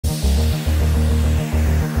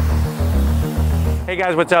Hey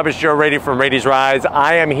guys, what's up? It's Joe Rady from Rady's Rides.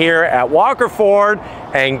 I am here at Walker Ford,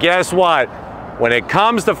 and guess what? When it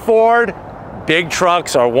comes to Ford, big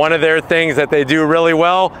trucks are one of their things that they do really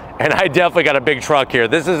well, and I definitely got a big truck here.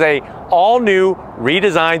 This is a all-new,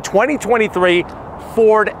 redesigned 2023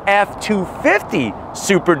 Ford F-250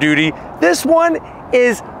 Super Duty. This one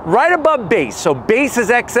is right above base. So base is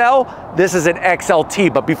XL, this is an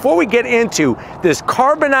XLT. But before we get into this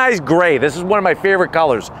carbonized gray, this is one of my favorite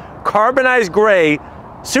colors, carbonized gray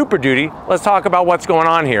Super Duty, let's talk about what's going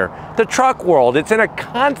on here. The truck world, it's in a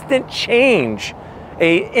constant change,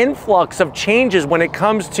 an influx of changes when it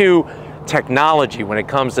comes to technology, when it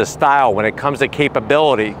comes to style, when it comes to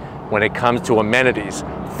capability, when it comes to amenities.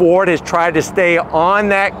 Ford has tried to stay on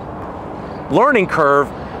that learning curve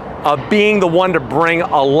of being the one to bring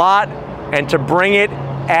a lot and to bring it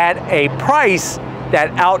at a price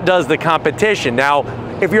that outdoes the competition. Now,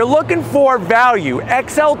 if you're looking for value,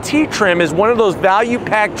 XLT trim is one of those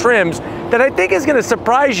value-packed trims that I think is gonna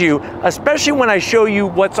surprise you, especially when I show you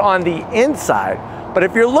what's on the inside. But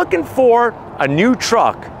if you're looking for a new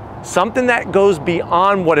truck, something that goes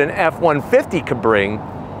beyond what an F-150 could bring,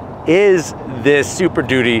 is this Super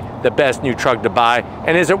Duty the best new truck to buy?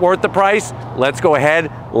 And is it worth the price? Let's go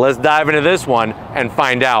ahead, let's dive into this one and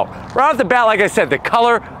find out. Right off the bat, like I said, the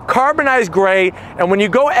color, carbonized gray, and when you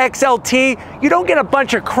go XLT, you don't get a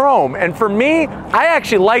bunch of chrome. And for me, I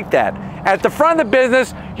actually like that. At the front of the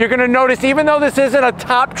business, you're gonna notice, even though this isn't a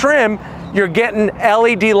top trim, you're getting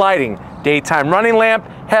LED lighting, daytime running lamp,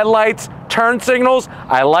 headlights, turn signals.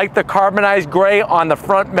 I like the carbonized gray on the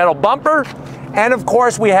front metal bumper. And of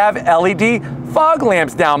course, we have LED fog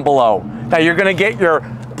lamps down below. Now you're gonna get your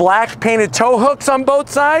black painted tow hooks on both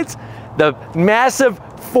sides, the massive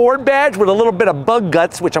Ford badge with a little bit of bug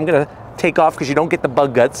guts, which I'm gonna take off because you don't get the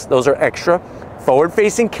bug guts, those are extra.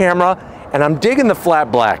 Forward-facing camera, and I'm digging the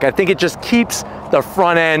flat black. I think it just keeps the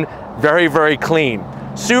front end very, very clean.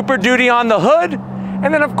 Super Duty on the hood,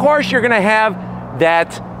 and then of course you're gonna have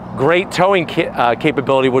that great towing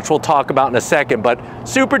capability, which we'll talk about in a second. But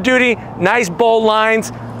Super Duty, nice bold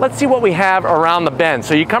lines. Let's see what we have around the bend.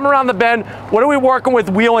 So you come around the bend, what are we working with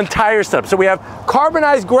wheel and tire stuff? So we have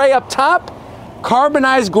carbonized gray up top,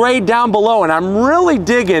 carbonized gray down below, and I'm really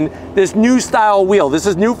digging this new style wheel. This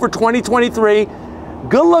is new for 2023.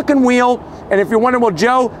 Good looking wheel, and if you're wondering, well,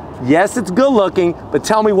 Joe, yes, it's good looking, but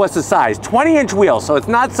tell me what's the size? 20-inch wheel, so it's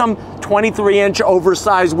not some 23-inch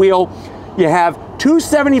oversized wheel. You have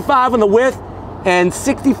 275 on the width and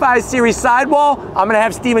 65 series sidewall. I'm gonna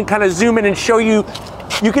have Steven kind of zoom in and show you.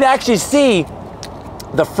 You can actually see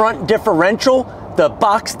the front differential, the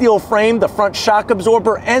box steel frame, the front shock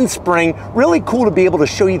absorber and spring. Really cool to be able to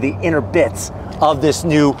show you the inner bits of this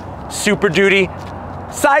new Super Duty.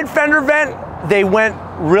 Side fender vent, they went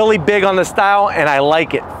really big on the style and I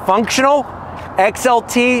like it. Functional,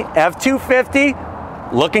 XLT,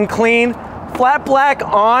 F-250, looking clean. Flat black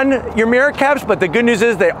on your mirror caps, but the good news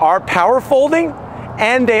is they are power folding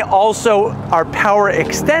and they also are power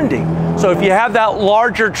extending. So if you have that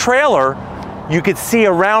larger trailer, you could see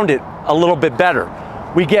around it a little bit better.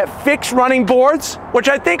 We get fixed running boards, which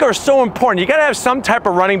I think are so important. You gotta have some type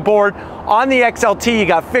of running board. On the XLT, you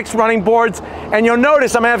got fixed running boards, and you'll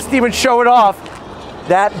notice, I'm gonna have Steven show it off,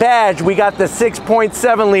 that badge, we got the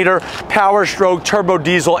 6.7 liter Power Stroke turbo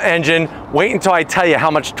diesel engine. Wait until I tell you how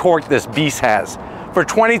much torque this beast has. For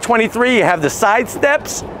 2023, you have the side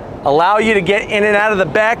steps, allow you to get in and out of the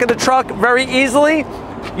back of the truck very easily.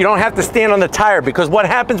 You don't have to stand on the tire, because what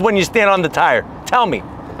happens when you stand on the tire? Tell me.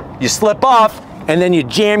 You slip off and then you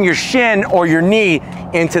jam your shin or your knee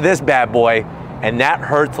into this bad boy, and that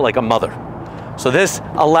hurts like a mother. So this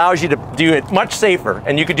allows you to do it much safer,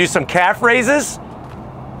 and you could do some calf raises.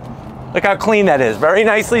 Look how clean that is. Very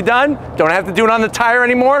nicely done. Don't have to do it on the tire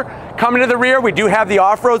anymore. Coming to the rear, we do have the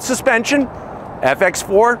off-road suspension.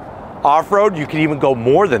 FX4 off-road. You can even go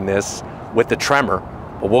more than this with the tremor,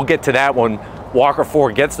 but we'll get to that when Walker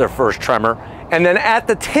Ford gets their first tremor. And then at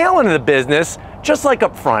the tail end of the business, just like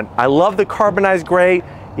up front, I love the carbonized gray.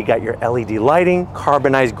 You got your LED lighting,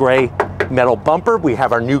 carbonized gray metal bumper. We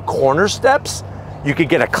have our new corner steps. You could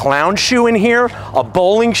get a clown shoe in here, a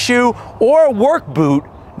bowling shoe, or a work boot.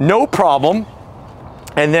 No problem.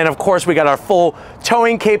 And then of course we got our full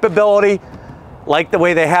towing capability, like the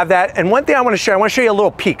way they have that. And one thing I want to show you a little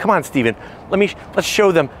peek. Come on, Steven. Let's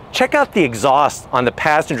show them. Check out the exhaust on the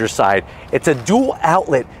passenger side. It's a dual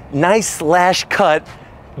outlet, nice slash cut,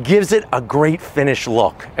 gives it a great finish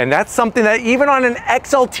look. And that's something that even on an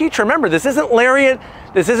XLT, remember, this isn't Lariat,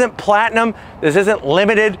 this isn't Platinum, this isn't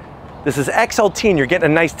Limited, this is XLT, and you're getting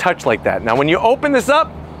a nice touch like that. Now when you open this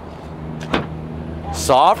up,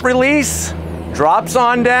 soft release, drops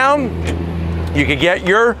on down, You could get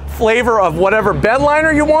your flavor of whatever bed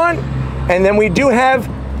liner you want. And then we do have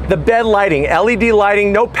the bed lighting, LED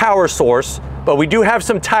lighting, no power source, but we do have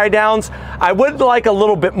some tie downs. I would like a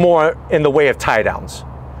little bit more in the way of tie downs.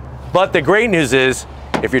 But the great news is,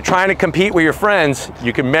 if you're trying to compete with your friends,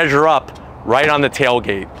 you can measure up right on the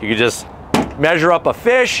tailgate. You can just measure up a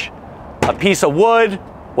fish, a piece of wood,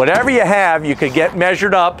 whatever you have, you could get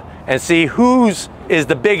measured up and see whose is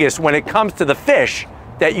the biggest when it comes to the fish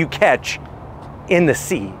that you catch in the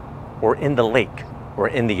sea or in the lake or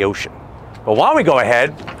in the ocean. But why don't we go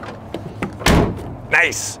ahead,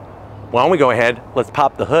 nice. Why don't we go ahead, let's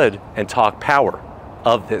pop the hood and talk power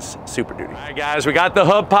of this Super Duty. All right guys, we got the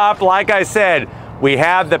hood popped. Like I said, we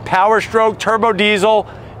have the Power Stroke turbo diesel.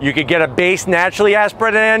 You could get a base naturally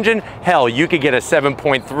aspirated engine. Hell, you could get a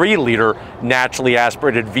 7.3 liter naturally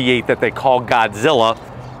aspirated V8 that they call Godzilla.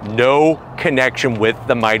 No connection with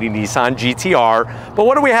the mighty Nissan GT-R. But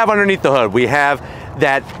what do we have underneath the hood? We have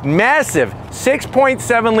that massive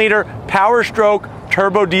 6.7 liter Power Stroke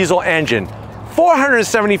turbo diesel engine,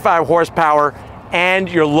 475 horsepower, and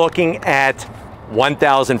you're looking at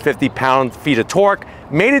 1,050 pound-feet of torque.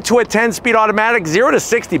 Made it to a 10-speed automatic, 0 to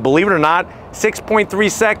 60, believe it or not,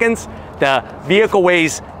 6.3 seconds. The vehicle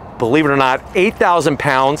weighs, believe it or not, 8,000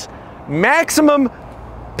 pounds. Maximum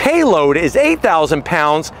payload is 8,000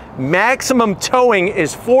 pounds. Maximum towing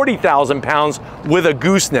is 40,000 pounds with a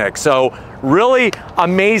gooseneck. So really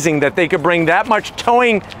amazing that they could bring that much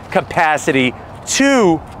towing capacity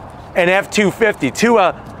to an F-250, to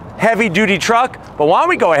a heavy-duty truck. But why don't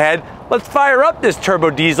we go ahead, let's fire up this turbo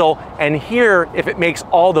diesel and hear if it makes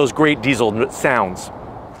all those great diesel sounds.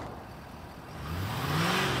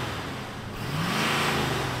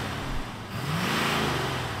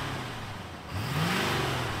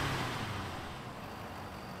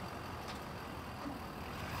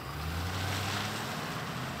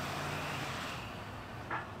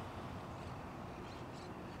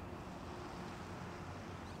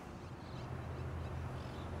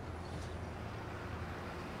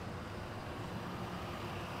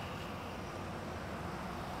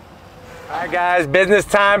 All right guys, business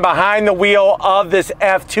time behind the wheel of this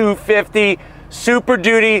F-250 Super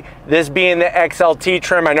Duty, this being the XLT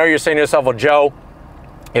trim. I know you're saying to yourself, well Joe,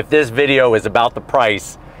 if this video is about the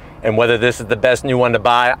price and whether this is the best new one to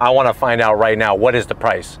buy, I want to find out right now, what is the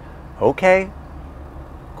price? Okay,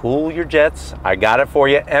 cool your jets, I got it for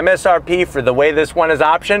you. MSRP for the way this one is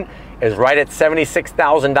optioned is right at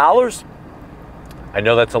 $76,000. I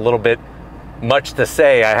know that's a little bit much to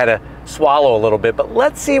say, I had to swallow a little bit, but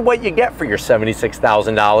let's see what you get for your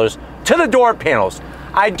 $76,000 to the door panels.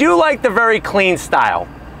 I do like the very clean style.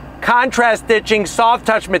 Contrast stitching, soft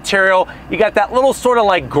touch material. You got that little sort of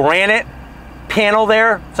like granite panel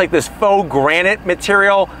there. It's like this faux granite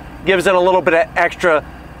material. Gives it a little bit of extra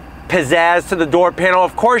pizzazz to the door panel.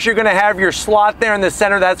 Of course, you're gonna have your slot there in the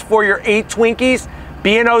center. That's for your 8 Twinkies,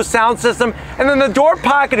 B&O sound system. And then the door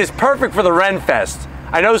pocket is perfect for the Renfest.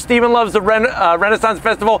 I know Steven loves the Renaissance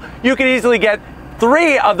Festival. You can easily get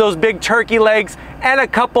 3 of those big turkey legs and a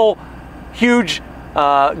couple huge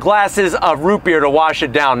glasses of root beer to wash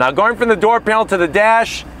it down. Now going from the door panel to the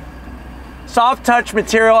dash, soft touch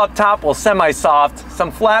material up top, well semi-soft,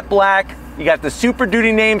 some flat black. You got the Super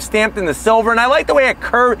Duty name stamped in the silver, and I like the way it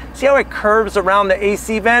curves. See how it curves around the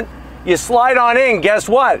AC vent? You slide on in, guess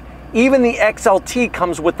what? Even the XLT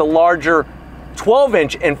comes with the larger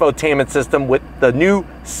 12-inch infotainment system with the new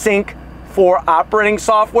Sync 4 operating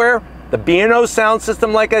software, the B&O sound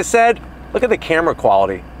system, like I said. Look at the camera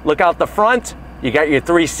quality. Look out the front. You got your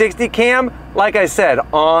 360 cam, like I said,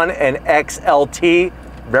 on an XLT.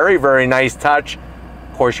 Very, very nice touch.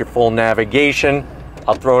 Of course, your full navigation.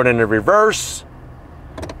 I'll throw it into reverse.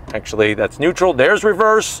 Actually, that's neutral. There's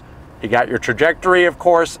reverse. You got your trajectory, of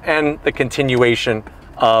course, and the continuation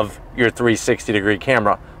of your 360-degree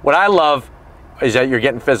camera. What I love is that you're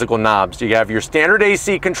getting physical knobs. You have your standard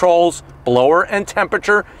AC controls, blower and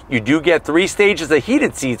temperature. You do get 3 stages of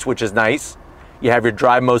heated seats, which is nice. You have your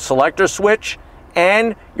drive mode selector switch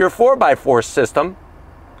and your 4x4 system.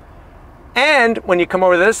 And when you come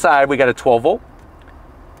over to this side, we got a 12 volt.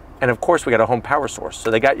 And of course, we got a home power source. So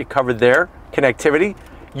they got you covered there. Connectivity,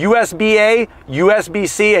 USB-A,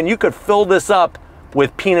 USB-C, and you could fill this up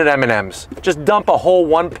with peanut M&Ms. Just dump a whole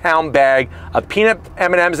 1-pound bag of peanut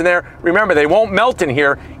M&Ms in there. Remember, they won't melt in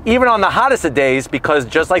here, even on the hottest of days, because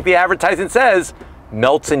just like the advertisement says,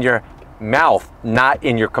 melts in your mouth, not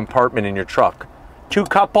in your compartment in your truck. 2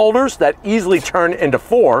 cup holders that easily turn into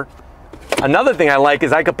 4. Another thing I like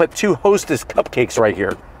is I could put 2 Hostess cupcakes right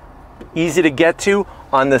here. Easy to get to.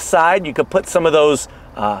 On the side, you could put some of those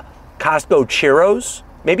Costco churros,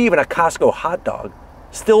 maybe even a Costco hot dog.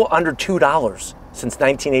 Still under $2 since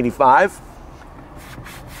 1985.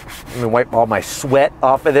 Let me wipe all my sweat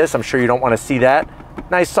off of this. I'm sure you don't want to see that.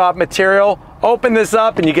 Nice soft material. Open this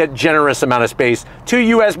up and you get generous amount of space.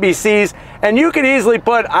 2 USB-Cs, and you could easily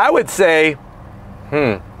put, I would say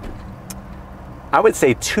 2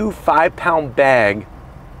 5-pound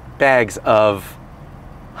bags of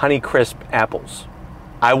Honeycrisp apples.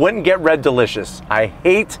 I wouldn't get Red Delicious. I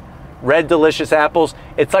hate Red Delicious apples.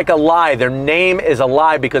 It's like a lie. Their name is a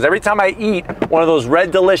lie, because every time I eat one of those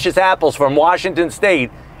Red Delicious apples from Washington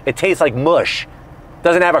State, it tastes like mush.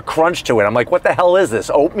 Doesn't have a crunch to it. I'm like, what the hell is this?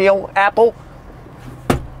 Oatmeal apple?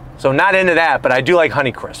 So not into that, but I do like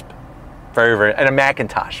Honeycrisp. Very, very, and a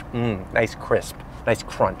Macintosh. Nice crisp, nice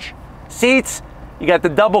crunch. Seats, you got the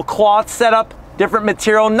double cloth setup, different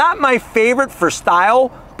material. Not my favorite for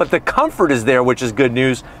style, but the comfort is there, which is good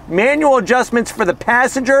news. Manual adjustments for the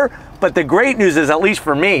passenger, but the great news is, at least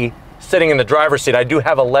for me, sitting in the driver's seat, I do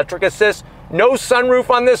have electric assist. No sunroof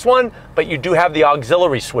on this one, but you do have the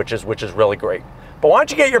auxiliary switches, which is really great. But why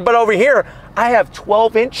don't you get your butt over here? I have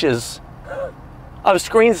 12 inches of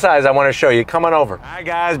screen size I want to show you. Come on over. All right,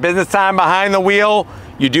 guys, business time behind the wheel.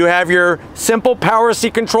 You do have your simple power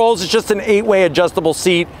seat controls. It's just an 8-way adjustable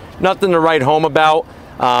seat. Nothing to write home about.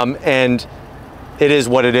 And it is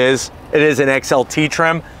what it is. It is an XLT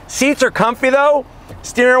trim. Seats are comfy though.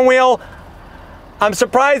 Steering wheel, I'm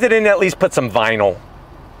surprised they didn't at least put some vinyl.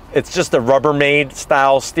 It's just a Rubbermaid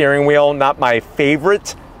style steering wheel. Not my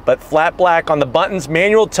favorite, but flat black on the buttons.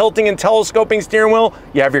 Manual tilting and telescoping steering wheel.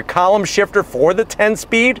 You have your column shifter for the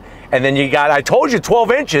 10-speed. And then you got, I told you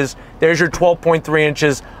 12 inches. There's your 12.3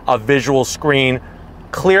 inches of visual screen.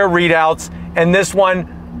 Clear readouts. And this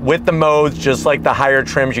one, with the modes, just like the higher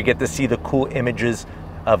trims, you get to see the cool images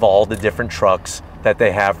of all the different trucks that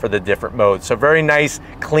they have for the different modes. So very nice,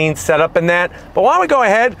 clean setup in that. But why don't we go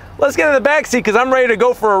ahead, let's get in the back seat, because I'm ready to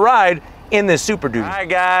go for a ride in this Super Duty. All right,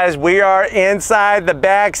 guys, we are inside the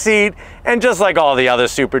back seat, and just like all the other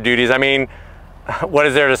Super Duties, I mean, what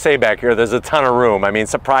is there to say back here? There's a ton of room. I mean,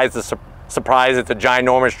 surprise, it's a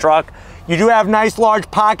ginormous truck. You do have nice large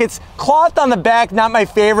pockets. Cloth on the back, not my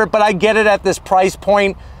favorite, but I get it at this price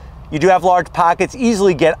point. You do have large pockets.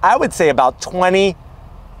 Easily get, I would say, about 20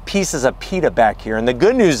 pieces of pita back here. And the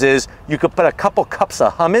good news is you could put a couple cups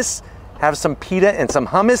of hummus, have some pita and some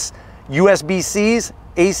hummus, USB-Cs,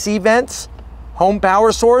 AC vents, home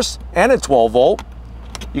power source, and a 12-volt.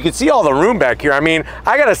 You can see all the room back here. I mean,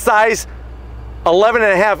 I got a size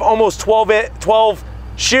 11.5, almost 12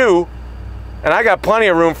 shoe, and I got plenty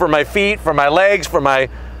of room for my feet, for my legs, for my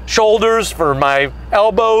shoulders, for my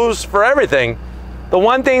elbows, for everything. The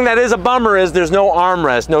one thing that is a bummer is there's no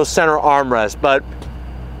armrest, no center armrest, but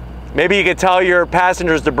maybe you could tell your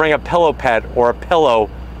passengers to bring a pillow pad or a pillow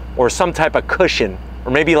or some type of cushion,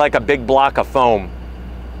 or maybe like a big block of foam.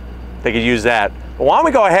 They could use that. But why don't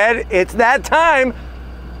we go ahead? It's that time.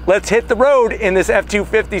 Let's hit the road in this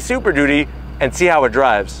F-250 Super Duty and see how it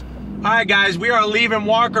drives. All right, guys, we are leaving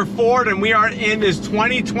Walker Ford and we are in this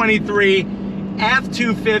 2023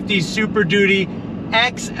 F-250 Super Duty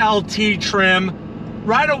XLT trim.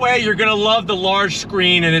 Right away, you're gonna love the large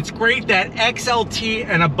screen, and it's great that XLT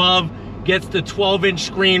and above gets the 12-inch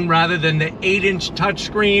screen rather than the 8-inch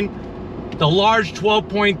touchscreen. The large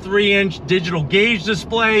 12.3-inch digital gauge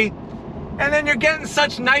display. And then you're getting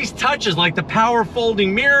such nice touches like the power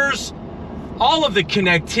folding mirrors, all of the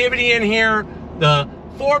connectivity in here, the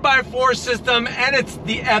 4x4 system, and it's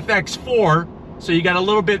the FX4. So you got a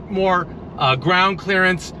little bit more ground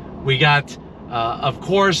clearance. We got, of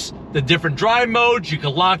course, the different drive modes. You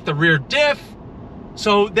can lock the rear diff.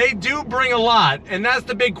 So they do bring a lot. And that's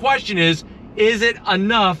the big question is it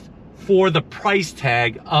enough for the price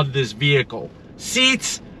tag of this vehicle?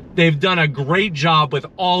 Seats, they've done a great job with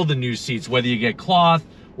all the new seats, whether you get cloth,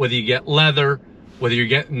 whether you get leather, whether you're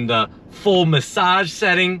getting the full massage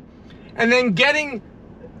setting. And then getting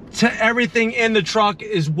to everything in the truck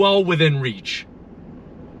is well within reach.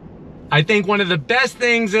 I think one of the best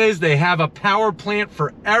things is they have a power plant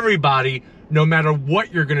for everybody, no matter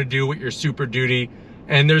what you're gonna do with your Super Duty.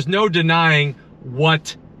 And there's no denying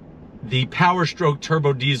what the Power Stroke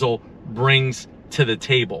Turbo Diesel brings to the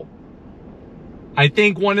table. I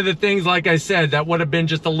think one of the things, like I said, that would have been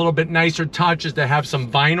just a little bit nicer touch is to have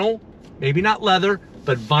some vinyl, maybe not leather,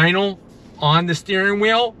 but vinyl on the steering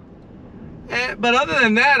wheel. But other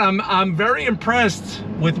than that, I'm very impressed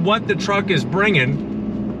with what the truck is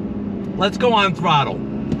bringing. Let's go on throttle.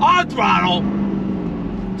 On throttle,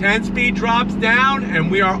 10-speed drops down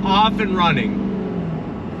and we are off and running.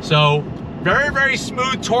 So very, very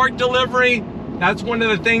smooth torque delivery. That's one of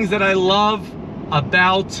the things that I love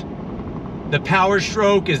about the power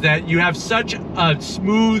stroke is that you have such a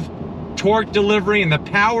smooth torque delivery and the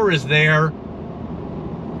power is there.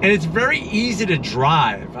 And it's very easy to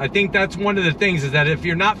drive. I think that's one of the things, is that if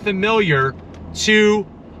you're not familiar to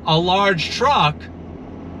a large truck,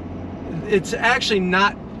 it's actually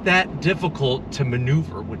not that difficult to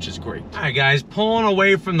maneuver, which is great. All right, guys, pulling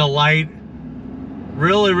away from the light,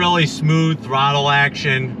 really smooth throttle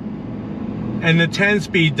action. And the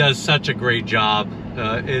 10-speed does such a great job.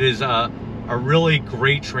 It is a really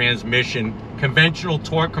great transmission. Conventional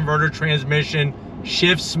torque converter transmission,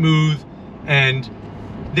 shifts smooth, and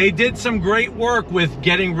they did some great work with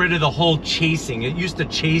getting rid of the whole chasing. It used to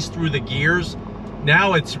chase through the gears.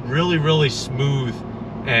 Now it's really smooth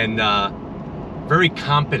and very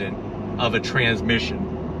competent of a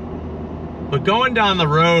transmission. But going down the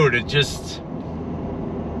road,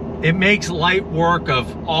 it makes light work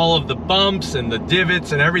of all of the bumps and the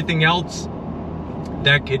divots and everything else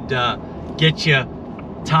that could get you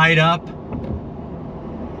tied up.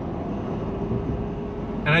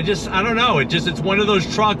 And I don't know, it's one of those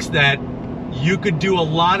trucks that you could do a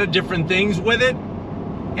lot of different things with it,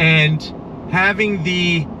 and having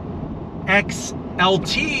the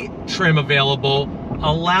XLT trim available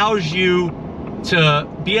allows you to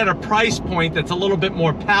be at a price point that's a little bit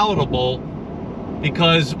more palatable,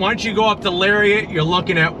 because once you go up to Lariat, you're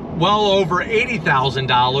looking at well over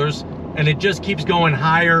 $80,000, and it just keeps going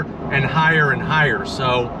higher and higher and higher.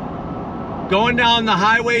 So going down the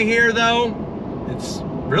highway here though, it's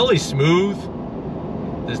really smooth.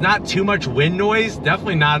 There's not too much wind noise,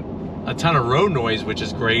 definitely not a ton of road noise, which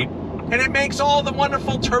is great. And it makes all the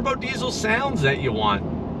wonderful turbo diesel sounds that you want.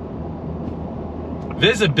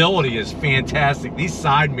 Visibility is fantastic. These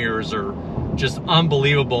side mirrors are just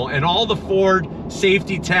unbelievable. And all the Ford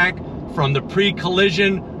safety tech, from the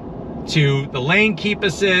pre-collision to the lane keep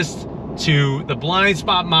assist to the blind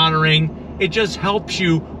spot monitoring, it just helps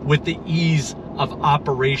you with the ease of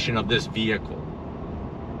operation of this vehicle.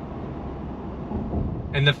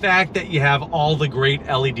 And the fact that you have all the great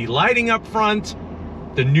LED lighting up front,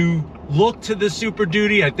 the new look to the Super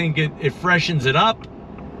Duty, I think it freshens it up.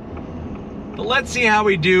 But let's see how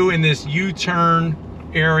we do in this U-turn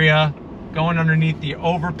area, going underneath the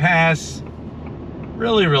overpass.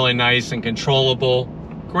 Really nice and controllable.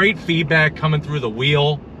 Great feedback coming through the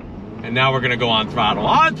wheel. And now we're gonna go on throttle.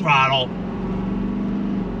 On throttle!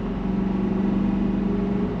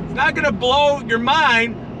 It's not gonna blow your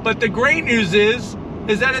mind, but the great news is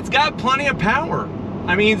that it's got plenty of power.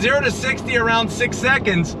 I mean, 0 to 60 around 6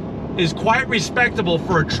 seconds is quite respectable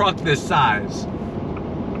for a truck this size.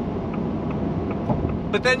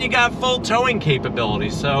 But then you got full towing capability,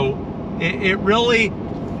 so it really,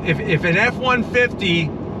 if an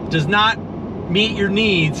F-150 does not meet your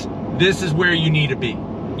needs, this is where you need to be.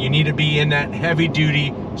 You need to be in that heavy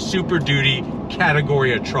duty, Super Duty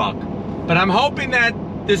category of truck. But I'm hoping that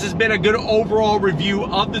this has been a good overall review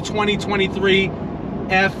of the 2023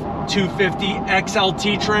 F-250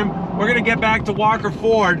 XLT trim. We're gonna get back to Walker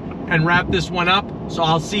Ford and wrap this one up, so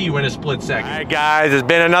I'll see you in a split second. All right, guys, it's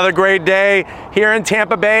been another great day here in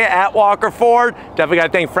Tampa Bay at Walker Ford. Definitely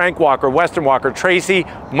gotta thank Frank Walker, Weston Walker, Tracy,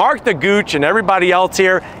 Mark the Gooch, and everybody else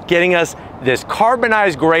here getting us this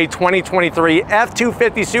carbonized gray 2023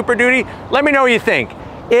 F-250 Super Duty. Let me know what you think.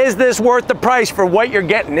 Is this worth the price for what you're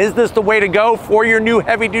getting? Is this the way to go for your new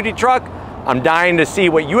heavy duty truck? I'm dying to see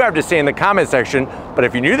what you have to say in the comment section, but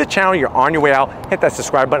if you're new to the channel, you're on your way out, hit that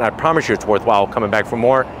subscribe button. I promise you it's worthwhile coming back for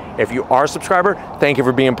more. If you are a subscriber, thank you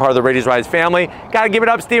for being part of the Radies Rides family. Gotta give it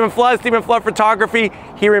up, Stephen Flood Photography.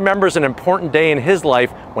 He remembers an important day in his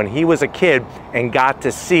life when he was a kid and got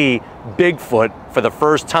to see Bigfoot for the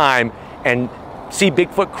first time and see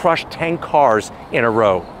Bigfoot crush 10 cars in a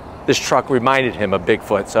row. This truck reminded him of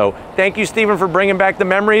Bigfoot. So thank you, Stephen, for bringing back the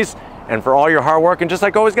memories and for all your hard work. And just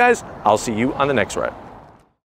like always, guys, I'll see you on the next ride.